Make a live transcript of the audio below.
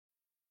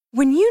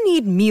When you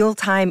need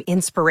mealtime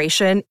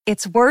inspiration,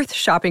 it's worth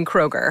shopping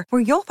Kroger,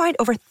 where you'll find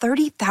over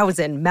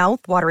 30,000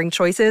 mouth-watering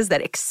choices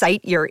that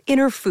excite your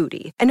inner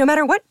foodie. And no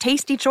matter what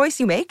tasty choice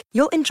you make,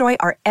 you'll enjoy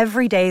our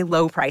everyday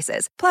low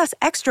prices, plus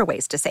extra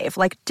ways to save,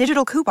 like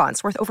digital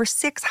coupons worth over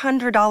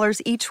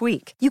 $600 each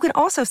week. You can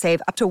also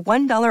save up to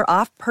 $1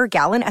 off per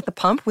gallon at the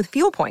pump with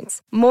fuel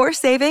points. More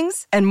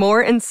savings and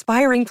more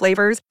inspiring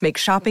flavors make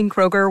shopping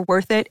Kroger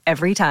worth it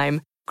every time.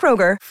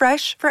 Kroger,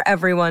 fresh for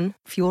everyone.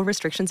 Fuel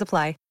restrictions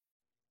apply.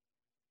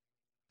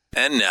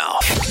 And now,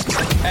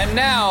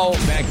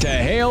 back to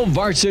Hail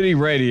Varsity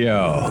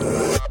Radio.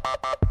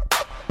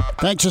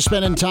 Thanks for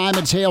spending time.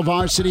 It's Hail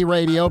Varsity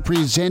Radio,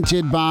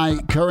 presented by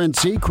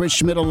Currency. Chris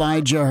Schmidt,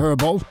 Elijah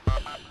Herbal.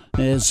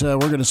 As we're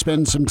going to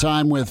spend some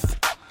time with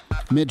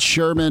Mitch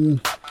Sherman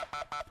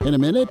in a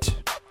minute.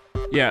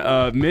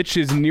 Yeah, Mitch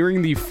is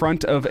nearing the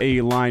front of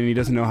a line, and he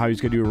doesn't know how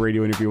he's going to do a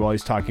radio interview while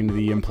he's talking to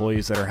the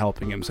employees that are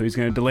helping him. So he's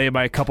going to delay it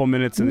by a couple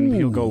minutes, and then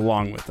he'll go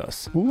along with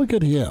us. Well, look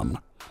at him.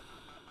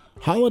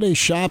 Holiday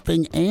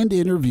shopping and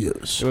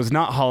interviews. It was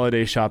not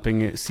holiday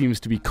shopping. It seems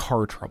to be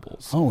car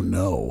troubles. Oh,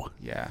 no.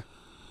 Yeah.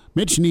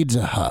 Mitch needs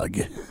a hug.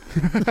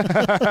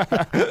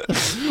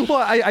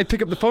 Well, I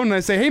pick up the phone and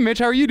I say, "Hey, Mitch,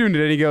 how are you doing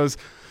today?" And he goes,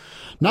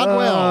 "Not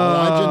well,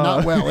 Elijah,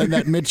 not well," in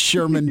that Mitch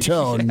Sherman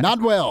tone. Yeah.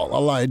 "Not well,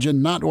 Elijah,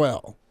 not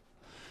well."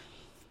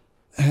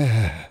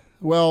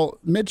 Well,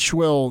 Mitch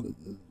will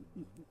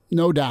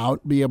no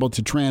doubt be able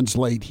to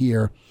translate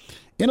here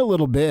in a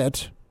little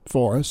bit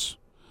for us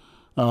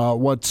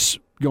what's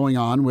going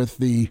on with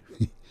the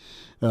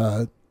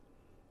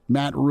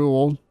Matt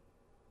Rule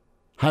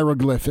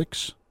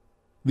hieroglyphics,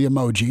 the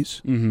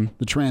emojis,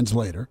 the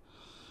translator.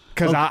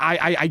 Because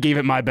I gave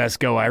it my best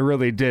go. I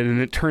really did. And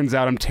it turns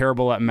out I'm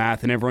terrible at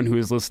math, and everyone who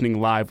is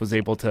listening live was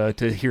able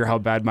to hear how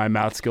bad my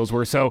math skills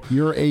were. So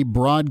you're a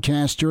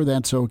broadcaster.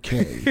 That's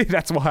okay.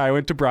 That's why I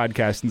went to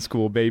broadcasting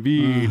school,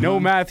 baby. No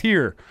math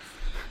here.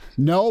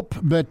 Nope.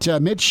 But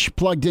Mitch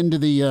plugged into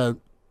the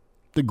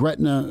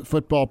Gretna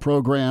football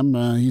program.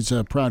 He's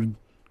a proud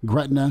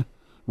Gretna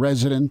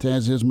resident,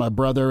 as is my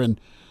brother.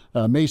 And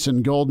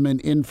Mason Goldman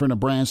in for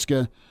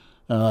Nebraska,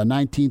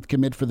 19th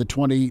commit for the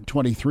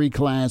 2023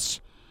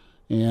 class.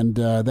 And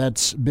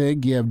that's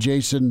big. You have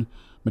Jason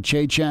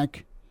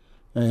Machachek,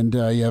 and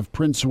you have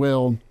Prince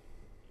Will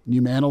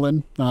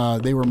Newmanelin.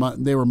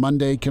 They were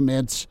Monday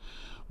commits.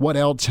 What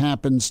else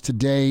happens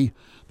today?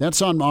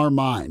 That's on our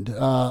mind.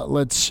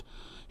 Let's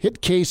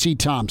hit Casey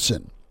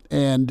Thompson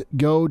and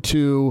go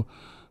to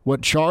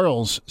what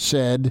Charles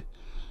said,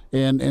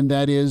 and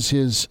that is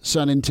his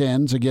son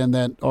intends, again,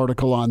 that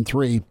article on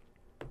 3,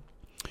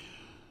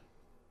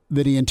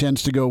 that he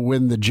intends to go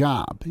win the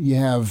job. You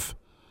have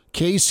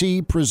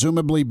Casey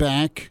presumably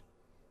back,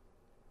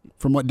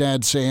 from what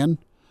Dad's saying,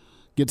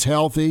 gets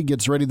healthy,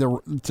 gets ready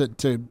to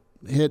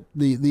hit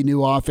the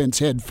new offense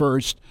head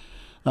first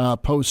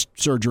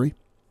post-surgery.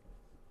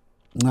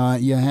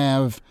 You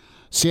have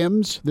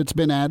Sims that's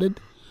been added.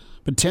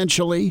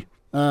 Potentially,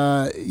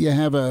 you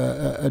have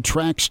a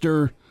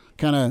trackster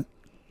kind of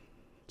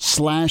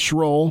slash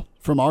role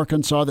from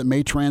Arkansas that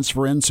may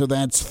transfer in, so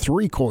that's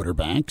 3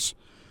 quarterbacks.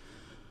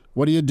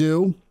 What do you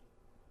do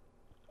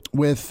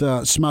with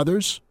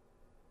Smothers,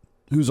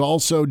 who's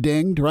also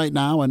dinged right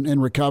now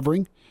and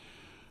recovering?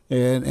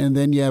 And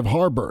then you have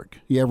Harburg.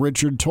 You have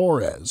Richard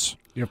Torres.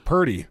 You have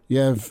Purdy. You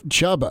have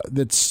Chubba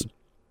that's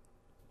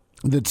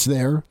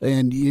there.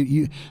 And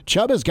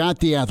Chubba's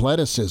got the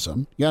athleticism.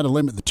 You got to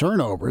limit the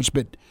turnovers.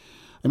 But,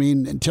 I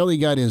mean, until he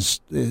got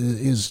his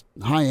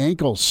high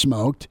ankle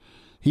smoked,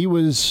 he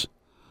was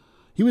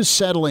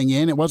settling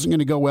in. It wasn't going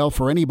to go well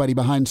for anybody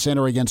behind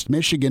center against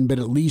Michigan, but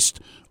at least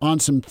on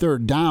some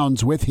third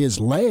downs with his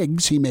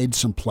legs, he made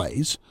some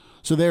plays.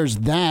 So there's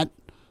that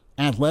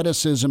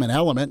athleticism and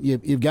element.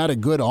 You've got a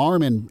good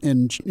arm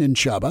in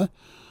Chubba,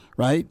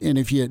 right? And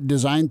if you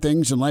design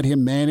things and let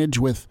him manage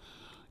with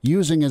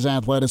using his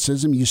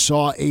athleticism, you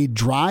saw a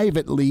drive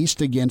at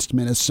least against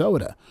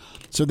Minnesota.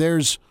 So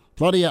there's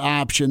plenty of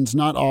options.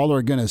 Not all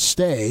are going to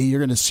stay. You're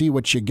going to see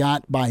what you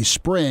got by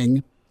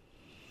spring.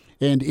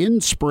 And in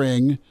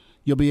spring,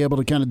 you'll be able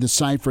to kind of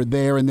decipher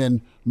there and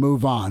then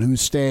move on. Who's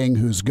staying,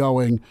 who's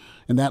going.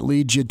 And that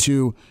leads you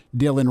to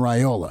Dylan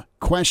Raiola.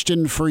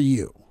 Question for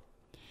you.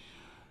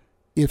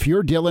 If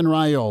you're Dylan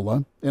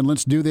Raiola, and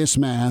let's do this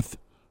math,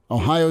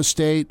 Ohio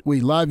State,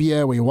 we love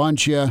you, we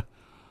want you,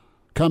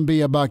 come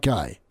be a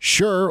Buckeye.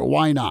 Sure,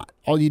 why not?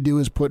 All you do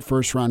is put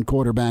first-round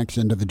quarterbacks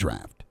into the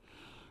draft.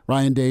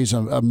 Ryan Day's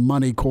a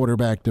money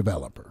quarterback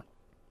developer.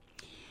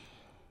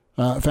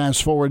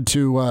 Fast forward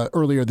to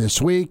earlier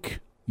this week.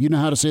 You know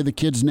how to say the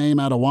kid's name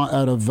out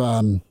of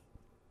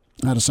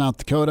South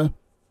Dakota?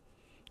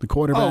 The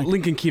quarterback? Oh,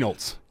 Lincoln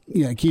Keenholz.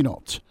 Yeah,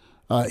 Keenholz.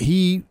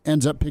 He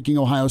ends up picking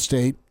Ohio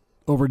State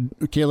over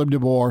Caleb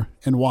DeBoer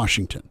and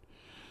Washington.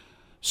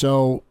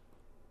 So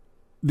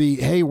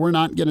hey, we're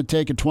not going to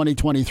take a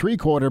 2023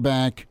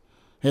 quarterback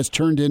has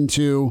turned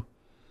into,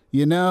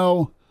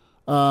 Keenholz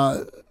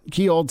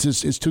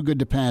is too good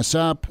to pass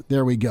up.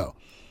 There we go.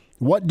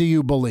 What do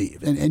you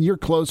believe? And you're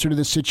closer to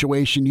this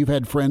situation. You've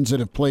had friends that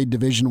have played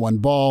Division I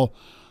ball.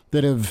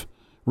 that have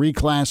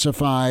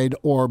reclassified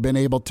or been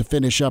able to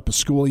finish up a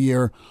school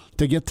year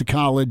to get to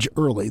college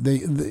early.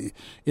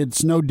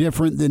 It's no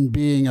different than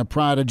being a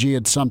prodigy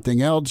at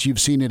something else. You've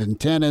seen it in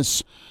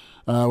tennis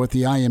with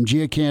the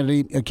IMG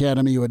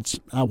Academy.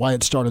 Why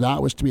it started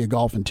out was to be a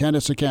golf and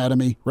tennis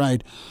academy,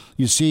 right?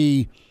 You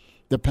see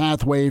the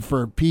pathway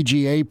for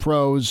PGA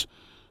pros.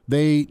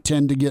 They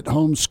tend to get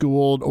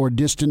homeschooled or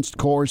distance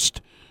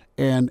coursed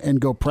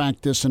and go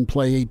practice and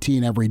play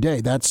 18 every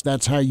day.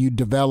 That's how you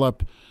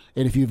develop.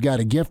 And if you've got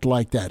a gift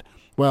like that,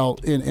 well,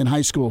 in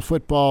high school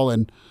football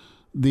and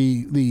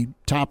the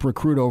top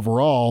recruit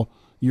overall,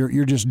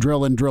 you're just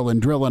drilling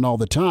all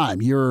the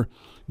time. You're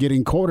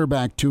getting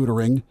quarterback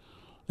tutoring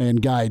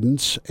and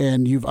guidance,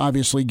 and you've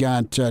obviously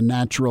got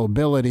natural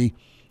ability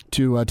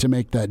to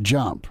make that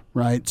jump,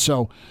 right?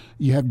 So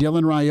you have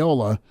Dylan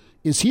Raiola.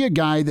 Is he a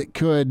guy that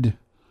could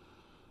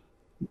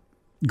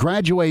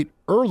graduate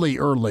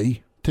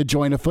early to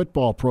join a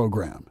football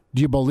program?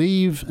 Do you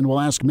believe, and we'll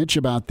ask Mitch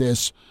about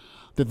this,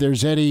 that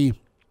there's any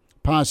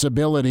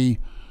possibility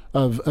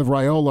of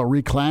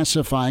Raiola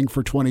reclassifying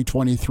for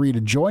 2023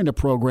 to join a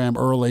program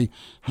early,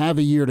 have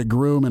a year to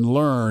groom and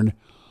learn,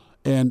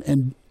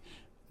 and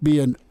be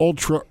an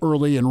ultra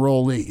early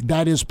enrollee?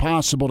 That is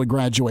possible to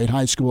graduate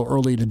high school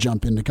early to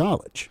jump into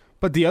college.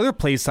 But the other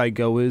place I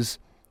go is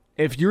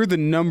if you're the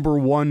number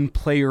one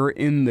player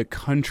in the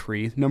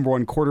country, number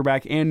one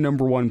quarterback and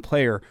number one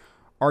player,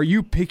 are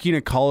you picking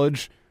a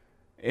college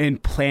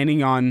and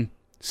planning on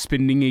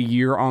spending a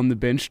year on the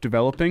bench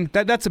developing?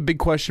 That's a big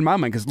question in my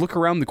mind, because look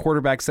around the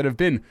quarterbacks that have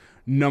been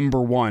number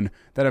one,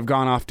 that have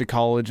gone off to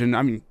college. And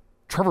I mean,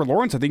 Trevor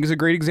Lawrence, I think, is a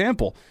great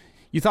example.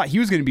 You thought he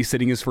was going to be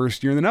sitting his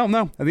first year, and then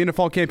no. At the end of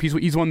fall camp,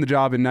 he's won the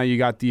job, and now you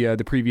got the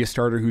previous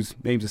starter, whose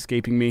name's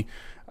escaping me,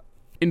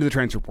 into the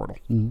transfer portal.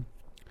 Mm-hmm.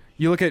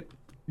 You look at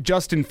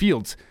Justin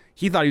Fields.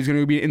 He thought he was going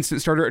to be an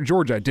instant starter at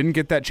Georgia. Didn't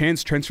get that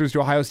chance. Transfers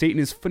to Ohio State and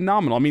is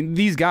phenomenal. I mean,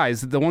 these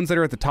guys, the ones that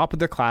are at the top of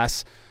their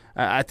class,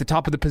 at the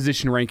top of the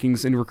position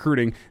rankings in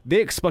recruiting,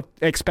 they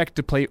expect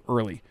to play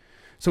early.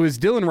 So is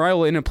Dylan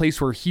Raiola in a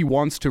place where he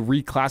wants to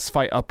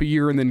reclassify up a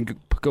year and then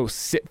go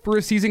sit for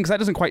a season? Because that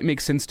doesn't quite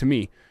make sense to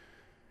me.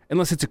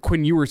 Unless it's a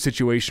Quinn Ewers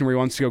situation where he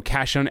wants to go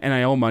cash on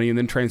NIL money and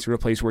then transfer to a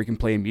place where he can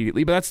play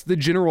immediately. But that's the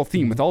general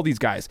theme with all these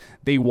guys.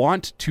 They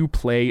want to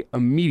play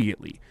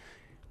immediately.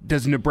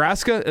 Does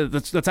Nebraska,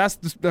 let's ask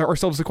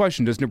ourselves the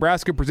question, does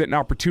Nebraska present an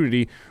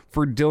opportunity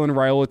for Dylan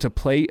Raiola to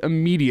play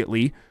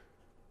immediately?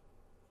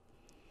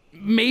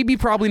 Maybe,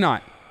 probably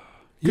not.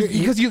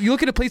 Because you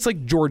look at a place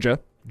like Georgia.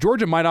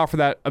 Georgia might offer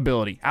that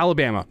ability.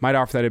 Alabama might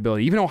offer that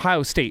ability. Even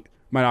Ohio State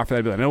might offer that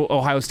ability. I know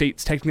Ohio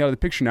State's technically out of the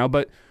picture now,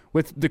 but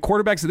with the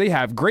quarterbacks that they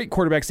have, great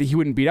quarterbacks that he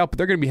wouldn't beat out, but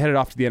they're going to be headed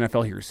off to the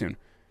NFL here soon.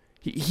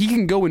 He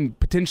can go and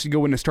potentially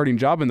go in a starting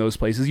job in those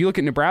places. You look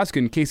at Nebraska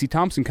and Casey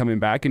Thompson coming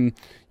back, and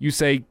you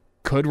say,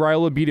 could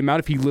Raiola beat him out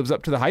if he lives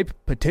up to the hype?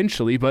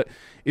 Potentially, but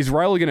is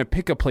Raiola going to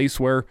pick a place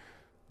where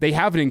they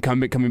have an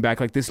incumbent coming back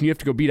like this, and you have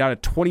to go beat out a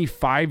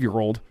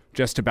 25-year-old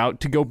just about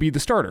to go be the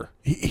starter?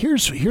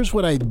 Here's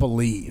what I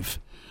believe.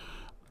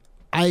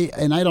 I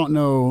don't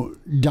know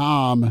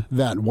Dom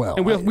that well.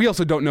 And we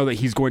also don't know that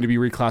he's going to be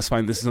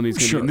reclassifying. This is something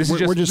he's going to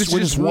do. We're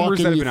just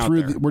walking you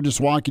through. We're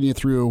just walking you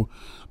through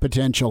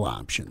potential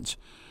options.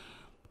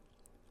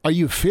 Are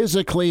you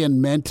physically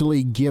and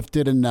mentally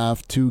gifted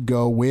enough to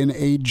go win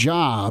a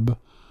job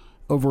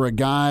over a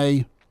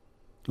guy?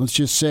 Let's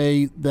just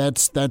say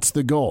that's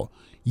the goal.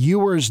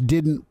 Ewers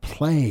didn't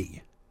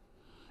play,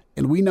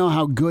 and we know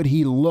how good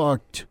he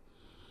looked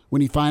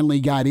when he finally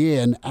got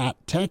in at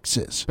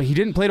Texas. But he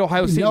didn't play at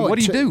Ohio State. What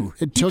did he do?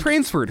 He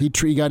transferred.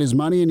 He got his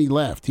money and he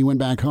left. He went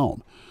back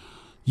home.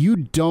 You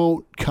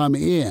don't come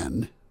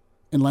in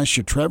unless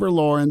you're Trevor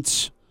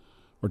Lawrence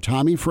or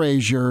Tommy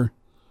Frazier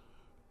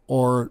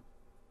or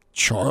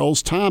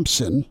Charles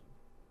Thompson.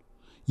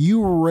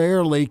 You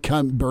rarely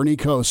come, Bernie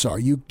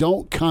Kosar. You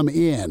don't come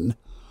in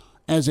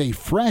as a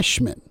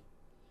freshman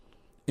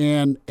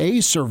and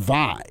A,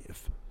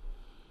 survive,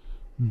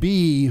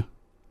 B,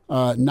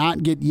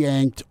 not get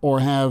yanked or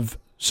have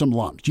some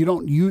lumps.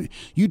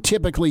 You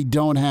typically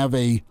don't have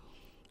a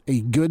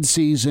good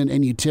season,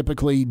 and you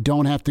typically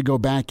don't have to go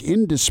back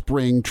into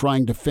spring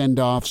trying to fend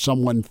off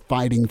someone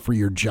fighting for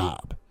your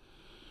job.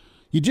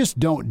 You just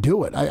don't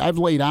do it. I've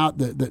laid out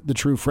the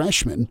true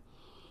freshmen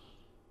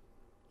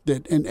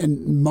that,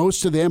 and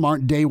most of them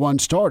aren't day one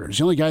starters.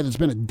 The only guy that's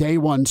been a day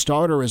one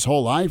starter his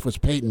whole life was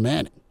Peyton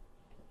Manning.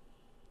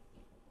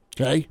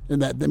 Okay, and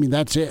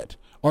that's it.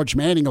 Arch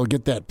Manning will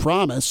get that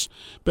promise,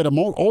 but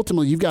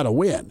ultimately you've got to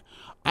win.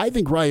 I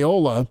think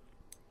Raiola,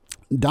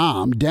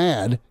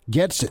 Dad,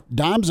 gets it.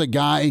 Dom's a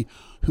guy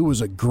who was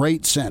a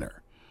great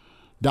center.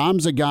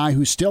 Dom's a guy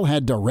who still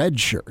had the red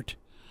shirt,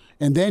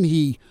 and then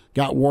he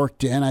got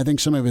worked in. I think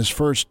some of his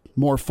first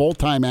more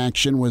full-time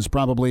action was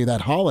probably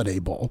that Holiday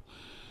Bowl.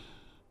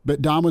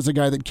 But Dom was a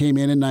guy that came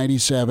in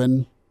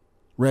 97,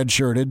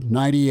 red-shirted,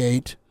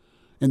 98,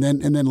 and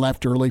then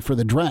left early for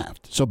the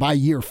draft. So by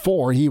year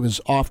 4, he was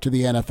off to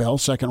the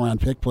NFL,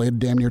 second-round pick, played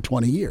damn near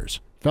 20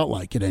 years. Felt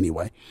like it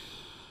anyway.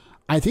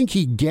 I think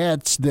he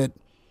gets that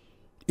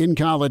in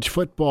college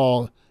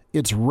football,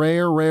 it's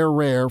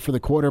rare for the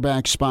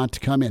quarterback spot to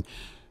come in.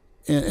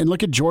 And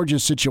look at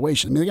Georgia's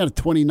situation. I mean, they got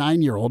a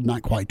 29-year-old,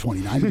 not quite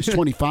 29, he's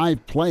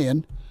 25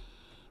 playing,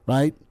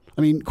 right?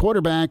 I mean,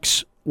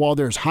 quarterbacks, while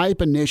there's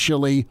hype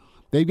initially,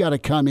 they've got to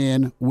come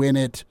in, win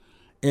it,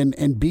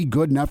 and be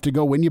good enough to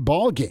go win you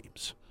ball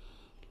games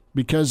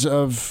because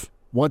of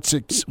what's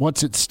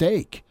at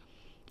stake.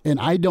 And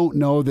I don't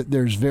know that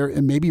there's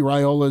and maybe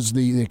Raiola's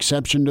the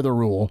exception to the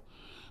rule,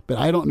 but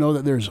I don't know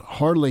that there's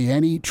hardly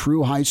any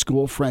true high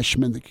school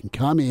freshman that can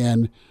come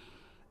in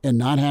and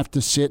not have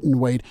to sit and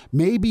wait.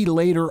 Maybe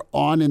later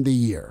on in the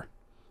year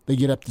they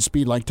get up to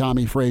speed like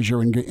Tommy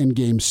Frazier in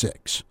Game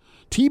 6.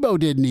 Tebow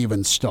didn't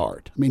even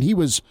start. I mean, he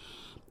was.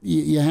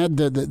 You had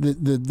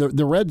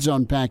the red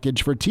zone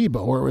package for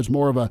Tebow, where it was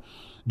more of a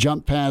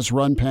jump pass,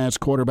 run pass,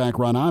 quarterback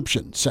run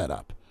option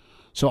setup.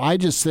 So I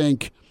just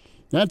think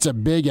that's a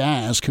big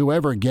ask,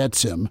 whoever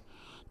gets him,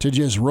 to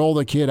just roll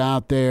the kid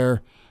out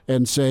there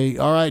and say,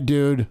 all right,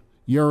 dude,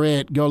 you're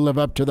it. Go live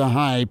up to the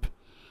hype,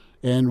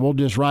 and we'll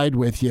just ride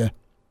with you.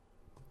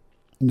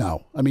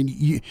 No. I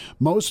mean,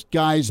 most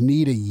guys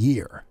need a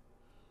year,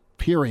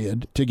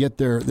 period, to get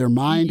their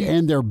mind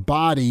and their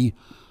body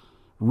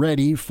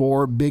ready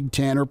for Big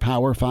Ten or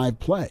Power 5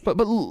 play.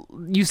 But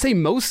you say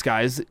most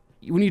guys.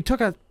 When you talk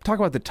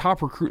about the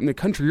top recruit in the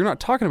country, you're not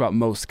talking about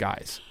most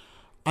guys.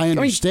 I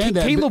understand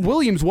that. Caleb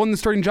Williams won the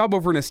starting job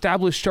over an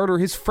established starter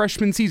his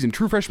freshman season,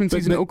 true freshman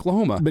season in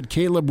Oklahoma. But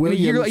Caleb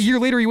Williams... A year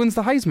later, he wins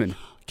the Heisman.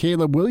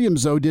 Caleb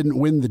Williams, though, didn't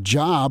win the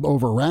job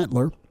over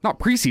Rattler. Not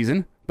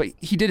preseason, but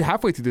he did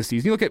halfway through the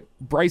season. You look at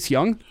Bryce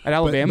Young at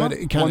Alabama,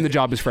 won the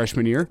job his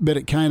freshman year. But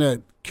it kind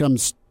of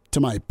comes to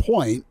my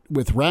point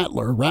with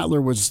Rattler.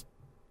 Rattler was,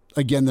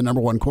 again, the number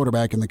one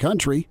quarterback in the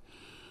country,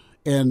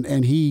 and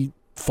he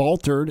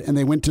faltered, and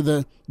they went to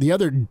the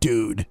other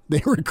dude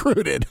they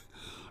recruited,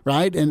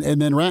 right?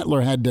 And then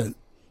Rattler had to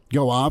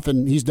go off,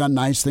 and he's done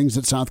nice things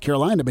at South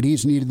Carolina, but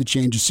he's needed the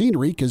change of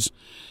scenery because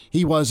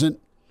he wasn't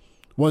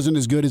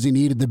as good as he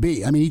needed to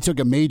be. I mean, he took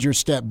a major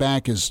step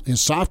back his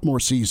sophomore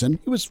season.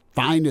 He was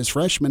fine as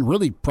freshman,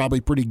 really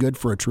probably pretty good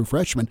for a true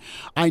freshman.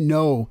 I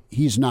know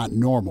he's not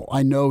normal.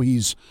 I know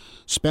he's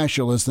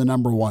special as the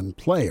number one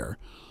player.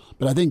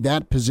 But I think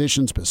that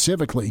position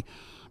specifically,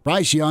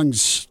 Bryce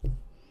Young's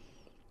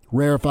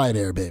rarefied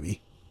air,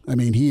 baby. I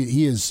mean,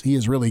 he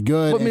is really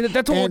good. Well, I mean,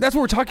 that's what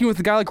we're talking with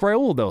a guy like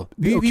Raiola, though.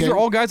 These are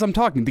all guys I'm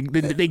talking.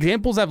 The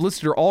examples I've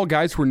listed are all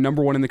guys who are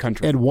number one in the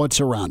country. And what's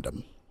around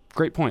him?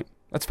 Great point.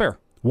 That's fair.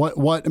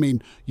 What? I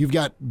mean, you've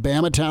got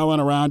Bama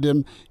talent around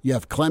him. You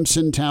have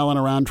Clemson talent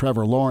around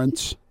Trevor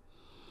Lawrence.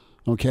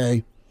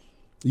 Okay,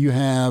 you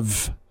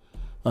have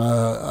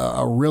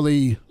a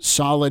really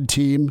solid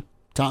team,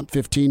 top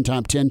 15,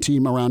 top 10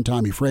 team around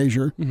Tommy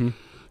Frazier. Mm-hmm.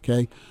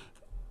 Okay,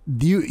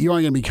 you aren't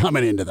going to be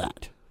coming into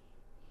that.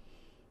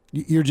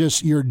 You're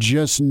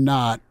just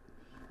not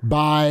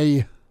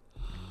by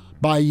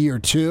year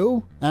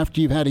two,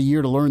 after you've had a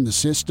year to learn the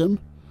system.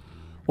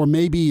 Or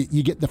maybe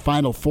you get the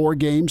final 4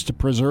 games to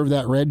preserve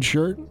that red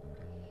shirt.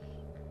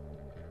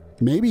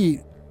 Maybe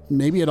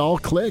it all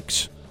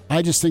clicks.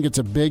 I just think it's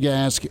a big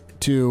ask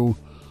to.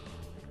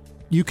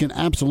 You can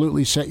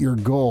absolutely set your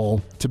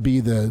goal to be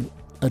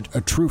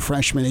a true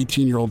freshman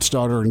 18-year-old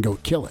starter and go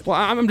kill it.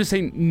 Well, I'm just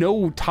saying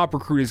no top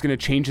recruit is going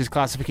to change his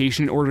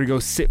classification in order to go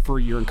sit for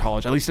a year in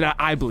college. At least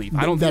I believe.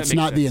 I don't think that's that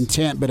makes not sense. the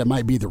intent, but it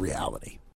might be the reality.